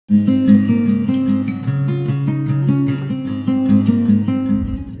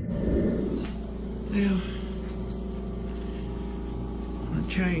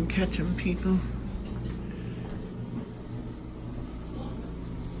people.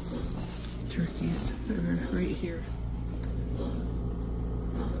 Turkeys are right here.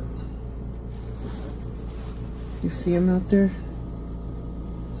 You see them out there?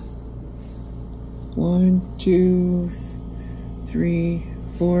 1, 2, 3,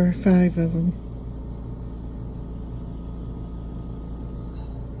 4, 5 of them.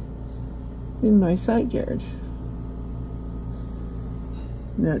 In my side yard.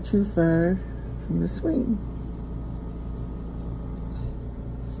 Not too far from the swing.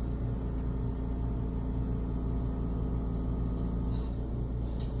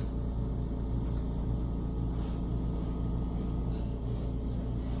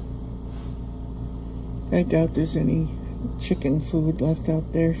 I doubt there's any chicken food left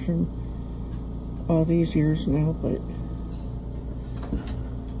out there from all these years now, but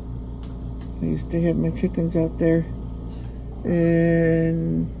I used to have my chickens out there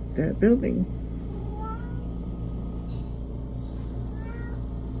in that building.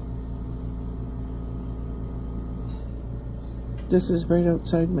 This is right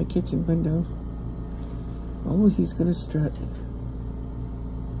outside my kitchen window. Oh, he's gonna strut.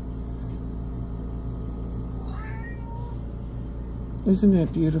 Isn't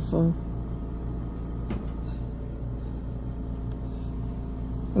that beautiful?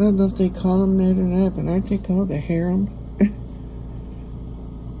 I don't know if they call them that or not, but aren't they called a harem?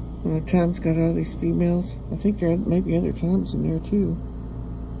 When Tom's got all these females. I think there might be other Toms in there too.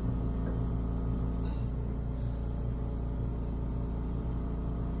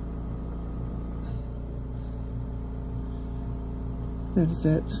 That is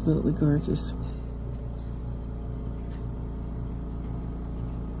absolutely gorgeous.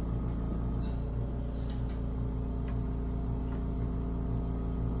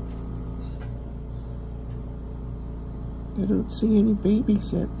 I don't see any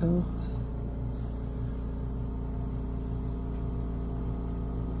babies yet, though.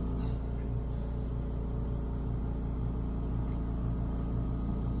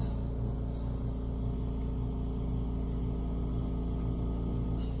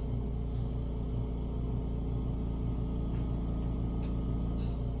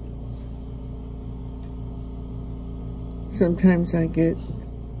 Sometimes I get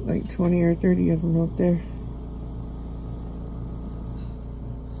like 20 or 30 of them out there.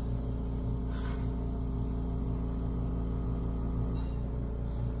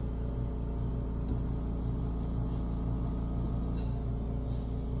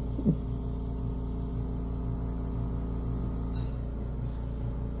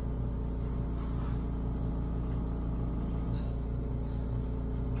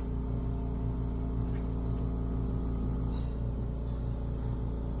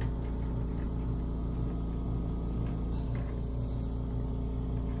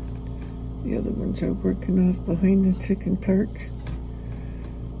 The other ones are working off behind the chicken park.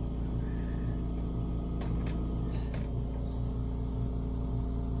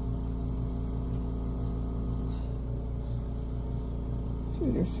 See,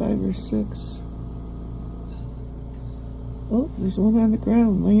 there are 5 or 6. Oh, there's one on the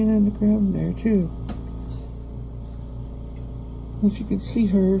ground, laying on the ground there too. If you can see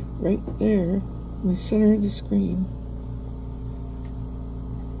her right there in the center of the screen.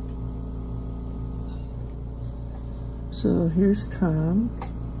 So here's Tom.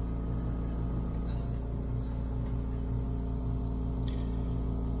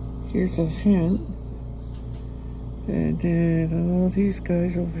 Here's a hen. And then all these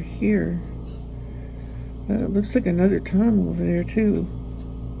guys over here. It looks like another Tom over there too.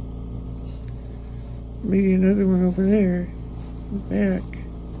 Maybe another one over there. Back.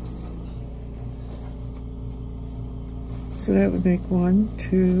 So that would make 1,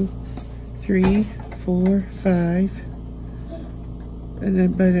 2, 3, 4, 5. And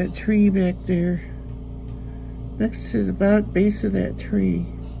then by that tree back there, next to the base of that tree,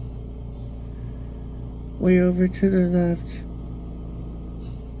 way over to the left,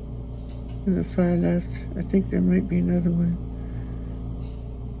 to the far left, I think there might be another one.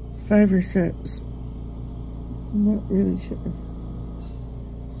 5 or 6. I'm not really sure.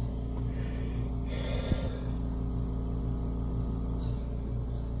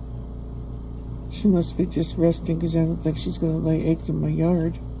 She must be just resting because I don't think she's going to lay eggs in my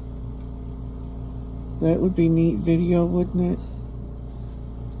yard. That would be neat video, wouldn't it?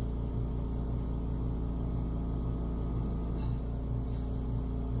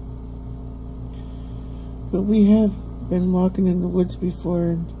 But we have been walking in the woods before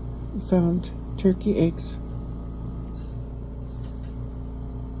and found turkey eggs.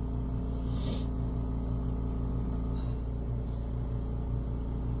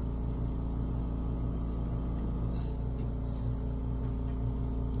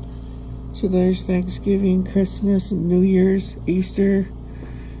 So there's Thanksgiving, Christmas, and New Year's, Easter.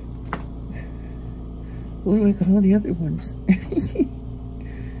 What do I call the other ones?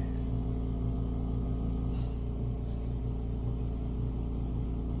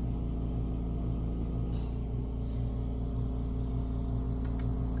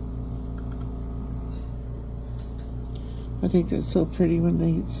 I think that's so pretty when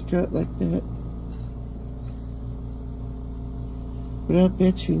they strut like that. But I'll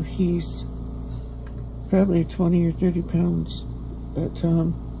bet you he's probably 20 or 30 pounds. That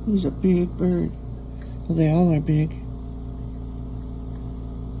Tom, he's a big bird. Well, they all are big.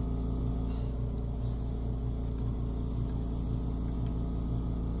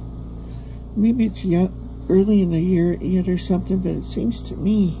 Maybe it's young, early in the year yet or something, but it seems to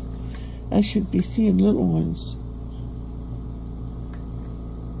me I should be seeing little ones.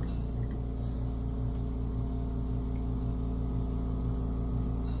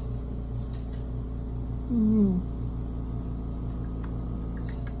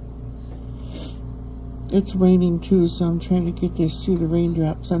 It's raining too, so I'm trying to get this through the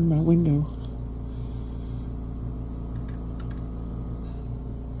raindrops on my window.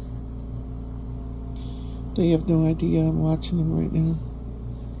 They have no idea I'm watching them right now.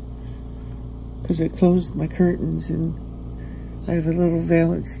 Because I closed my curtains and I have a little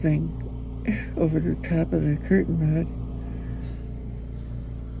valance thing over the top of the curtain rod.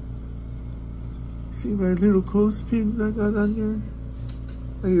 See my little clothespins I got on there?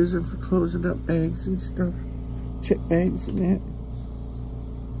 I use it for closing up bags and stuff. Chip bags and that.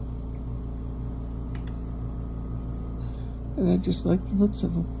 And I just like the looks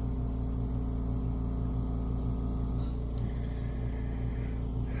of them.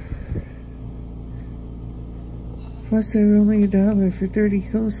 Plus they're only $1 for 30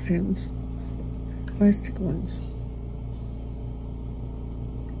 clothespins. Plastic ones.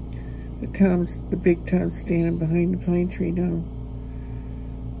 The big Tom's standing behind the pine tree now.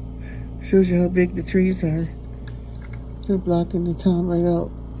 Shows you how big the trees are. They're blocking the Tom right out.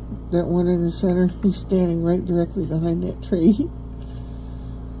 That one in the center, he's standing right directly behind that tree.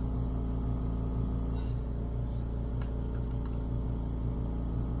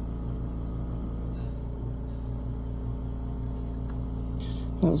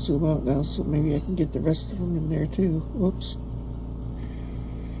 I'll zoom out now so maybe I can get the rest of them in there too. Whoops.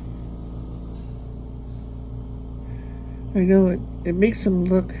 I know it makes them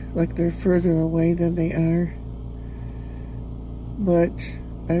look like they're further away than they are, but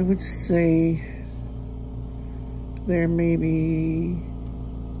I would say they're maybe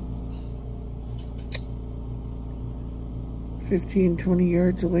 15, 20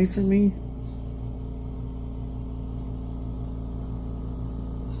 yards away from me.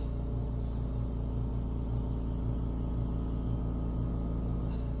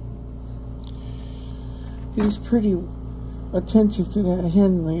 He's pretty attentive to that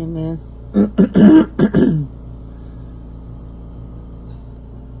hen laying there.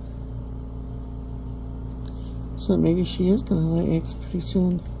 So maybe she is going to lay eggs pretty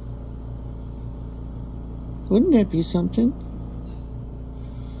soon. Wouldn't that be something?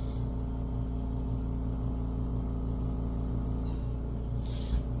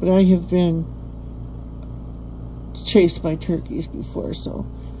 But I have been chased by turkeys before, so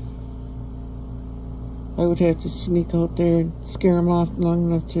I would have to sneak out there and scare them off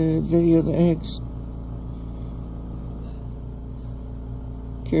long enough to video the eggs.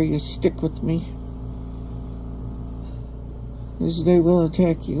 Carry a stick with me, as they will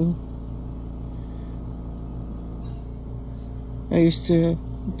attack you. I used to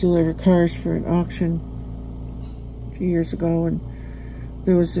deliver cars for an auction a few years ago, and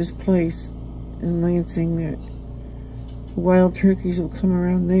there was this place in Lansing that wild turkeys would come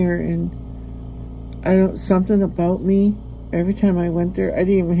around there, and something about me, every time I went there, I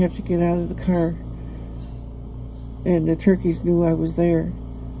didn't even have to get out of the car. And the turkeys knew I was there.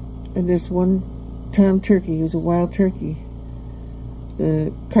 And this one tom turkey, he was a wild turkey.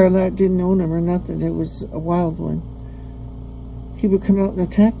 The car lot didn't own him or nothing. It was a wild one. He would come out and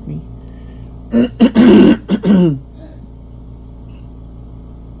attack me.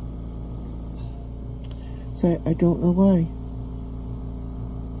 So I don't know why.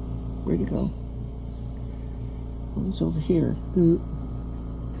 Where'd he go? One's over here.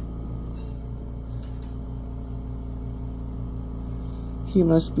 He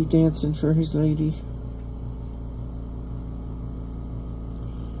must be dancing for his lady.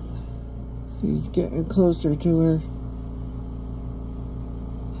 He's getting closer to her.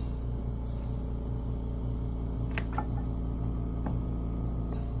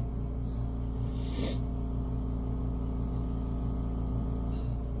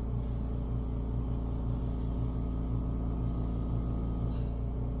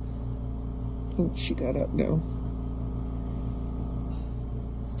 Oh, she got up now.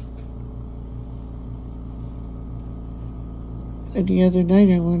 And the other night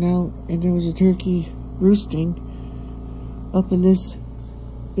I went out and there was a turkey roosting up in this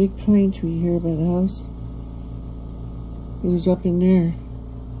big pine tree here by the house. It was up in there,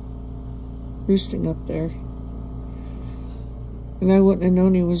 roosting up there. And I wouldn't have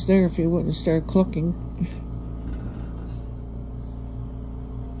known he was there if he wouldn't have started clucking.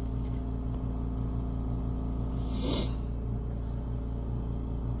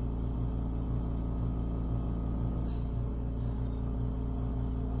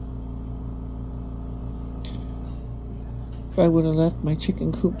 If I would have left my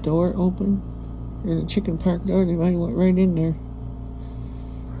chicken coop door open, or the chicken park door, they might have went right in there.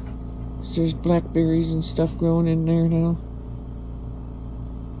 There's blackberries and stuff growing in there now.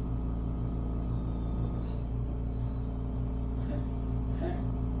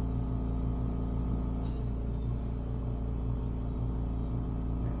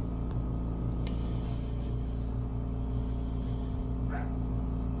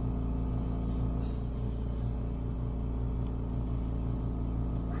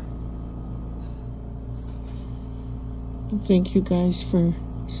 Thank you guys for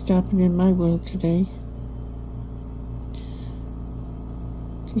stopping in my world today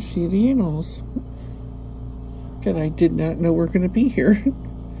to see the animals that I did not know were going to be here.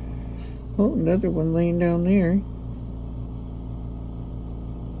 Oh, another one laying down there.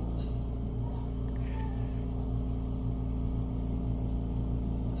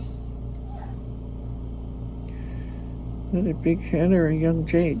 Another big hen or a young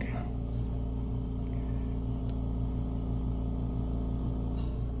jake.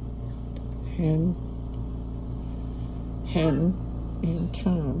 Hen, and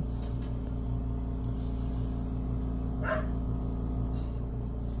Tom.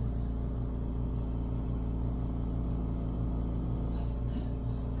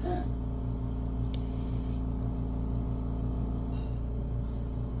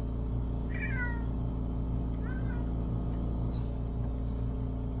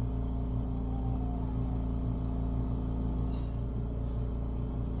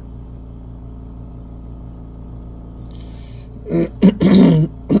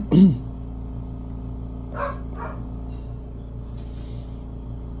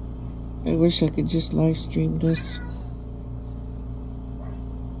 I wish I could just live stream this.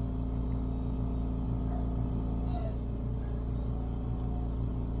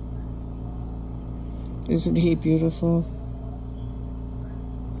 Isn't he beautiful?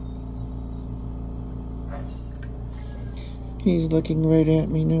 He's looking right at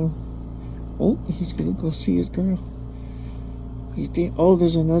me now. Oh, he's gonna go see his girl. Oh,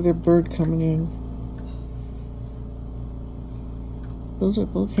 there's another bird coming in. Those are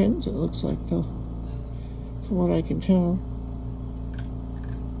both hens, it looks like, though, from what I can tell.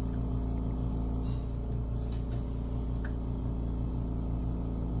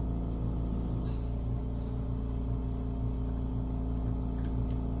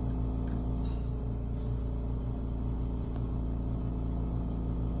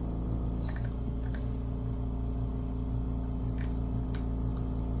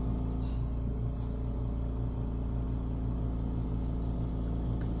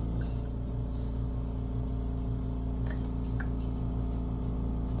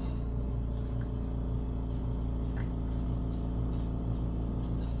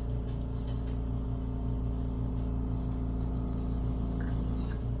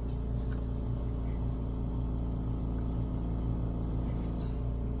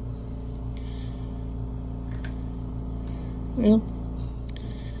 Well,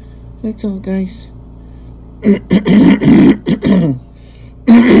 that's all, guys.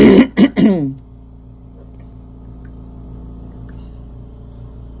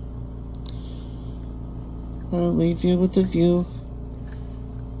 I'll leave you with a view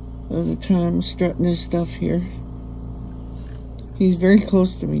of the Tom strutting his stuff here. He's very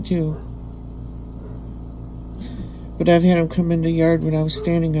close to me, too. But I've had him come in the yard when I was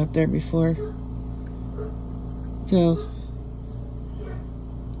standing out there before. So,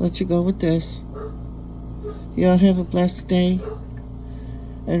 let you go with this. Y'all have a blessed day.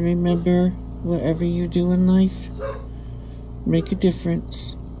 And remember, whatever you do in life, make a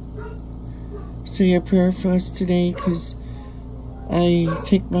difference. Say a prayer for us today, because I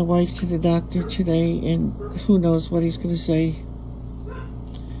take my wife to the doctor today, and who knows what he's going to say.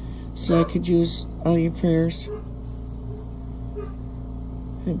 So I could use all your prayers.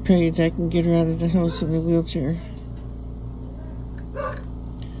 And pray that I can get her out of the house in a wheelchair.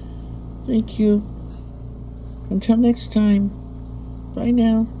 Thank you. Until next time. Bye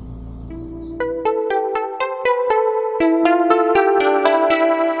now.